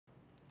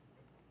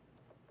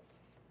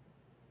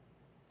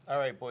All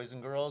right, boys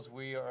and girls,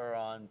 we are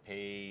on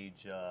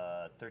page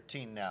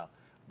 13 now.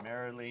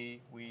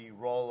 Merrily we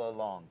roll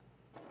along.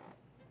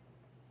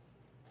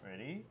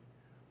 Ready?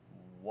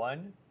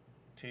 1,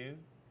 2,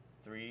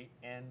 3,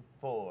 and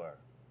 4.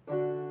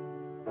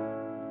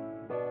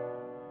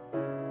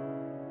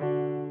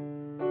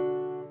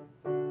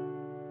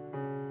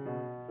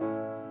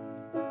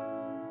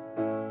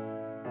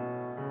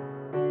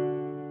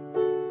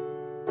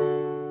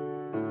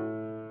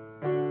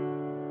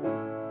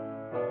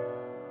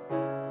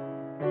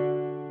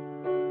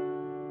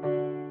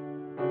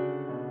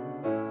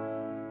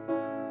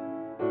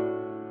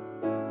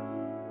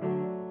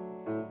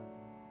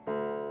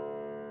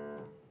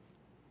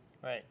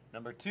 All right,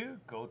 number 2,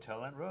 go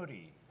tell Aunt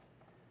Rhody.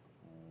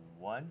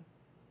 1,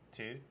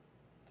 2,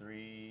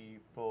 3,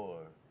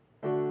 4.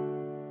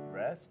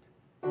 Rest,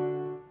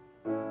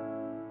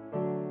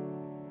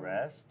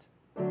 rest,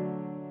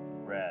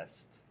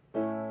 rest,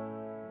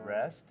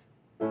 rest,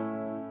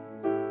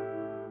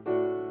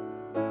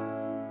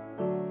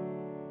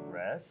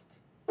 rest,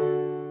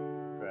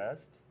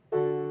 rest,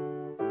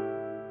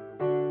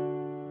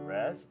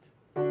 rest.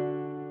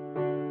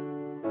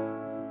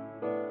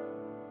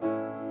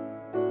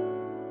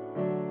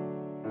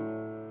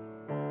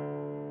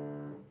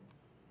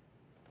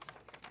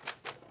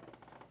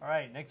 All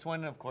right, next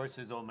one, of course,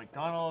 is Old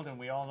MacDonald, and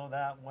we all know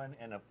that one.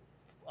 And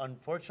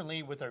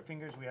unfortunately, with our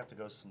fingers, we have to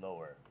go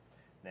slower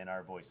than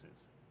our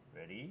voices.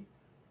 Ready?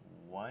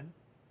 1,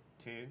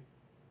 2,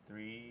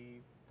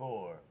 3,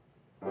 4.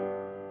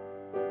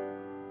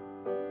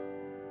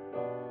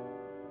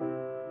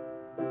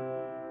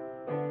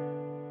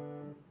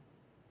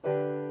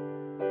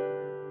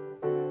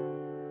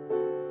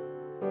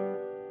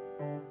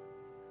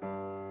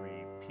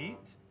 Repeat.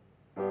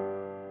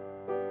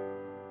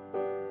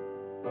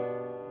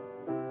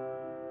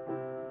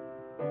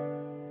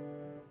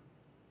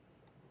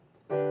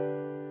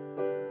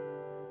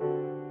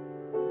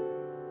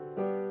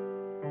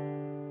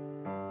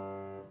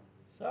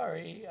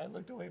 Sorry, I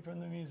looked away from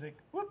the music.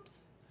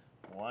 Whoops.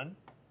 1,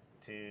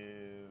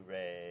 2,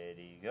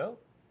 ready, go.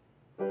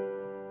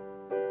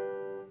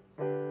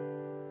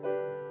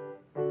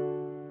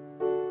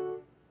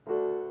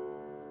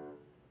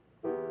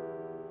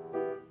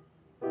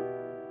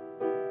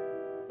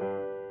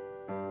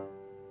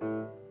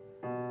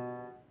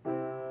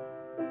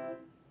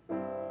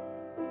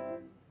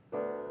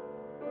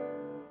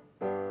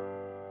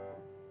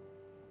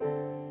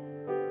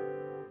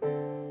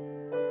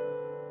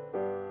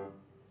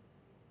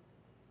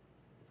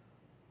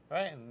 All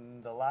right,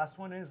 and the last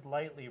one is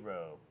Lightly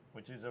Row,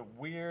 which is a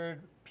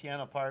weird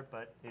piano part,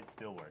 but it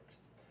still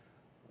works.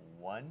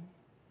 1,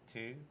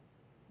 2,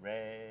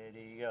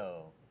 ready,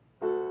 go.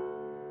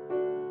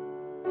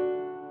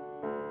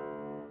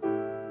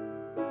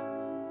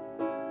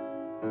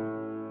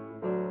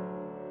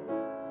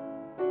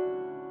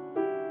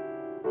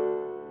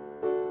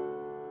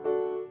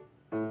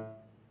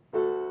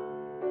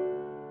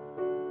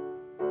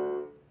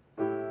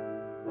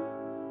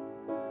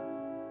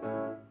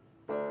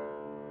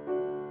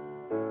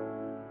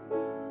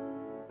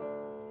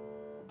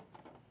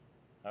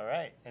 All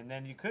right, and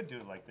then you could do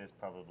it like this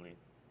probably.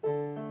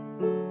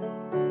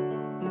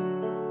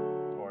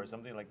 Or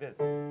something like this.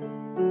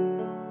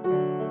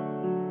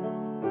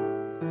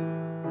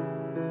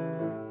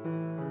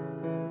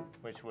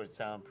 Which would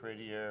sound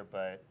prettier,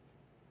 but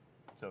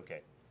it's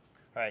okay.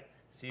 All right,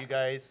 see you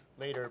guys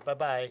later.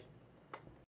 Bye-bye.